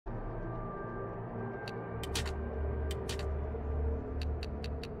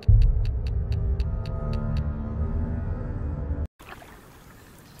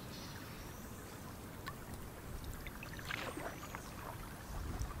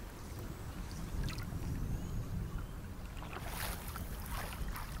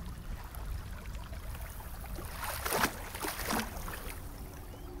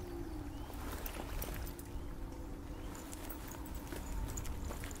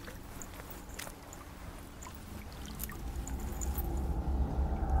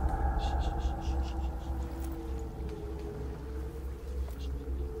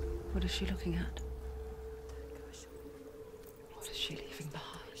What is she looking at? What is she leaving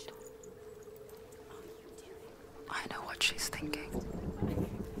behind? I know what she's thinking.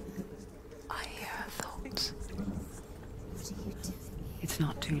 I hear her thoughts. It's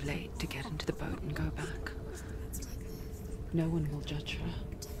not too late to get into the boat and go back. No one will judge her.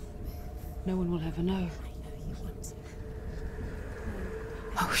 No one will ever know.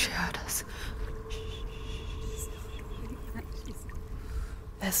 Oh, she heard us.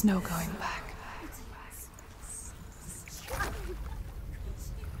 There's no going back.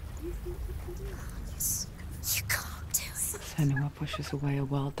 You can't do it. Senua pushes away a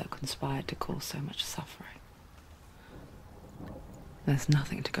world that conspired to cause so much suffering. There's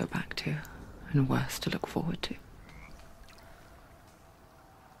nothing to go back to, and worse to look forward to.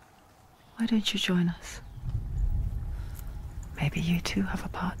 Why don't you join us? Maybe you too have a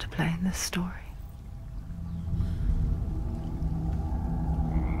part to play in this story.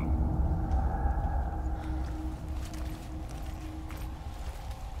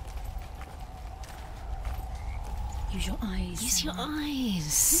 Use your eyes. Use your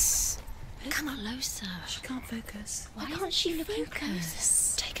eyes. Come closer. She can't focus. Why can't she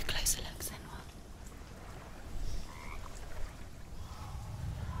focus? Take a closer look, Senua.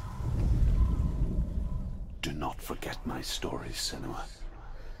 Do not forget my stories, Senua.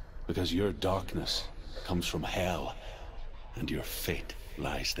 Because your darkness comes from hell, and your fate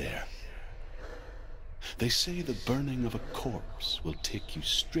lies there. They say the burning of a corpse will take you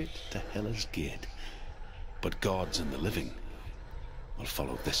straight to Hela's gate, but gods and the living will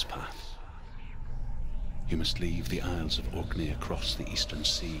follow this path. You must leave the Isles of Orkney across the eastern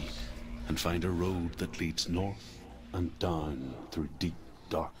sea, and find a road that leads north and down through deep,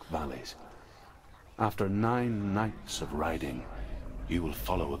 dark valleys. After 9 nights of riding, you will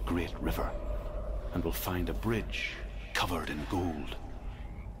follow a great river, and will find a bridge covered in gold.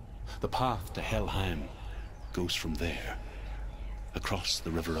 The path to Helheim goes from there, across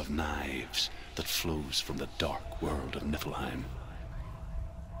the River of Knives that flows from the dark world of Niflheim.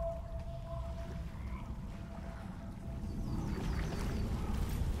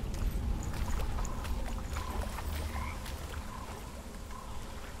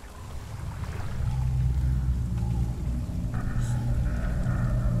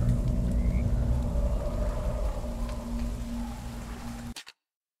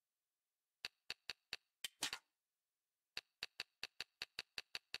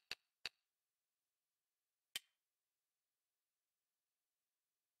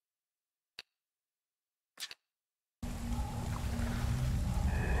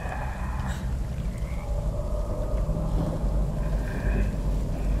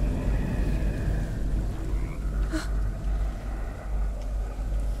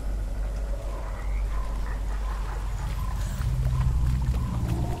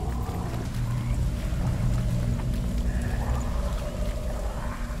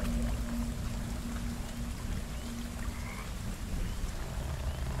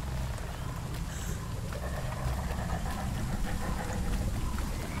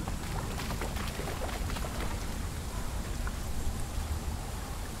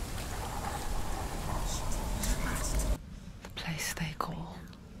 They call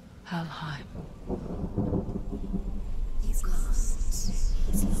Helheim. He's lost.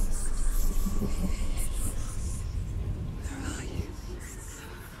 He's lost. Where are you?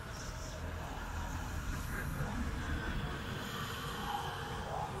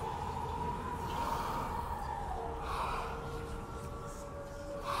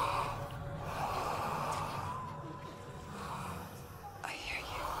 I hear you.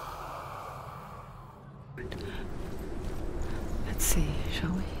 Let's see,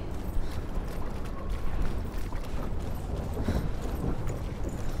 shall we?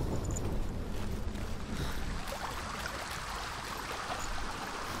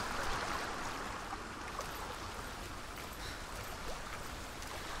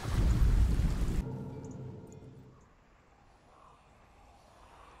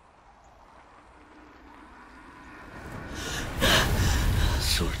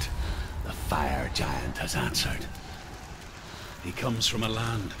 Surt, the fire giant has answered. He comes from a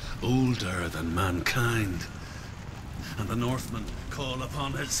land older than mankind, and the Northmen call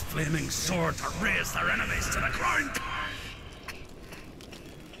upon his flaming sword to raze their enemies to the ground.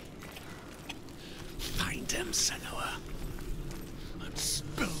 Find him, Senua, and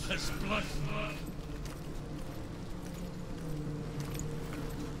spill his blood.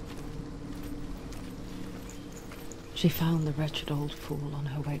 She found the wretched old fool on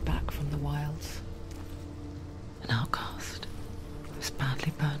her way back from the wilds. An outcast. Was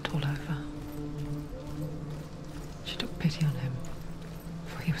badly burnt all over. She took pity on him,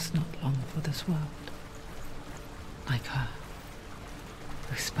 for he was not long for this world. Like her,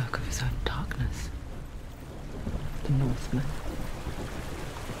 who spoke of his own darkness. The Northman.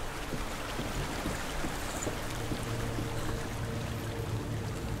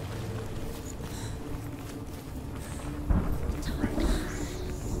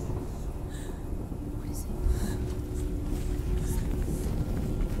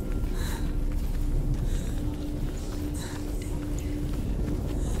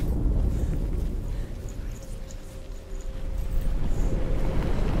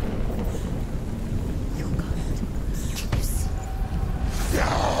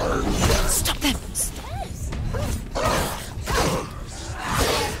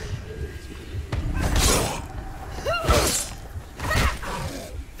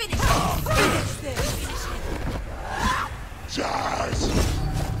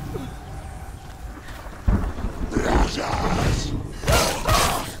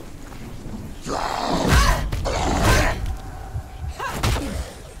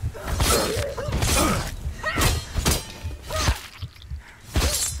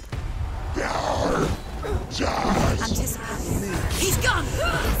 He's gone!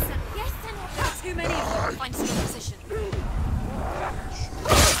 Yes, Senua. Too many of them. Find some position.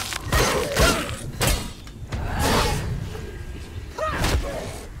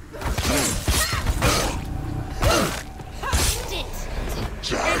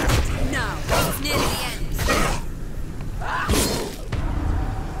 Now, it's nearly the end.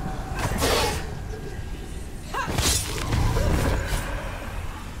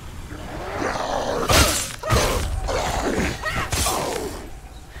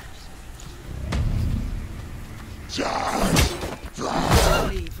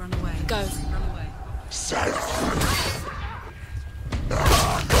 Leave, run away. Go, run away.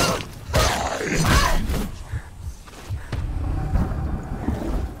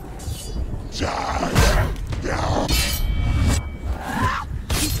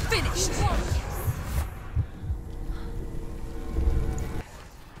 He's finished.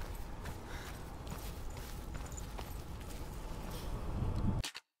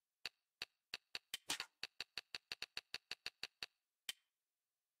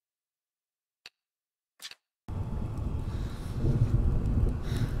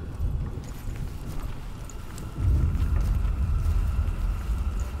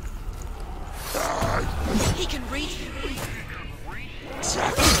 He can read you.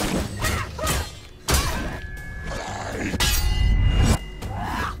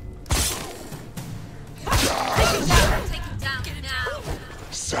 Take him down now.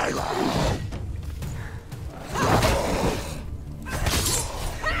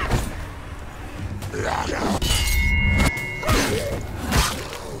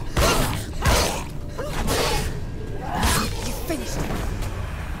 You finished him.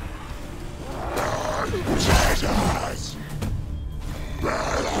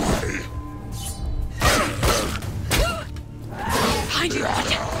 Behind you!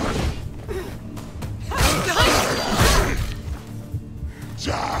 Watch it!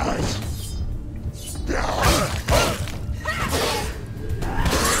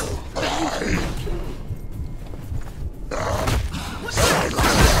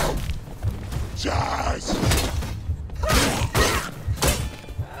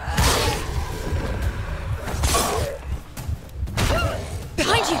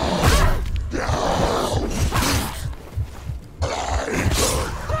 Behind Behind you!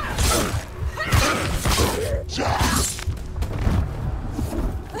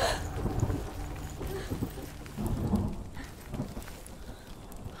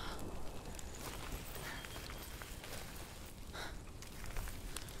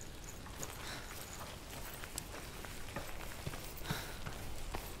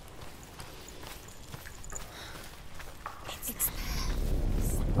 It's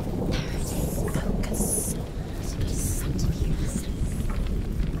there.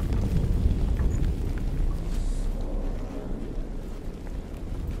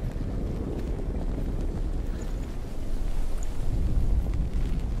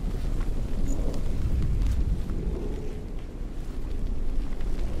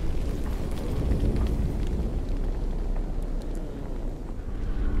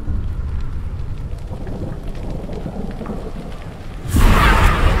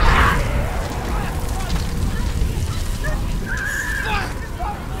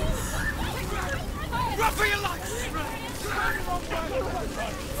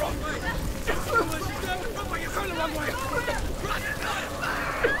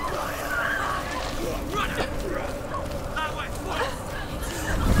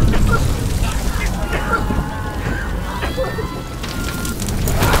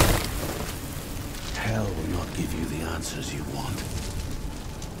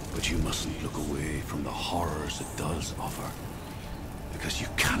 But you mustn't look away from the horrors it does offer. Because you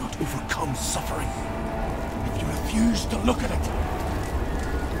cannot overcome suffering if you refuse to look at it.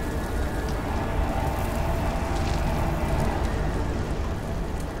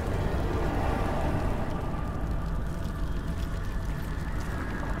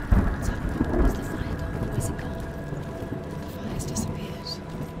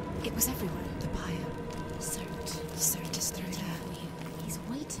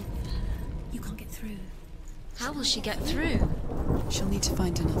 How will she get through? She'll need to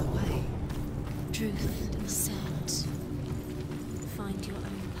find another way. Truth said, find your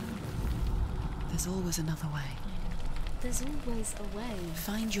own path. There's always another way. There's always a way.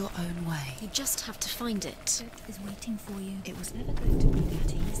 Find your own way. You just have to find it. Soot is waiting for you. It was never going to be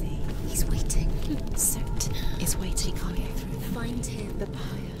that easy. He's waiting. Soot Is waiting for you. find him. The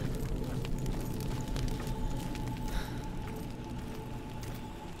pyre.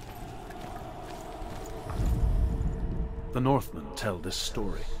 The Northmen tell this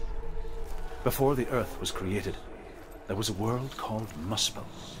story. Before the Earth was created, there was a world called Muspel.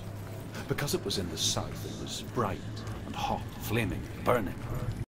 Because it was in the south, it was bright and hot, flaming, burning.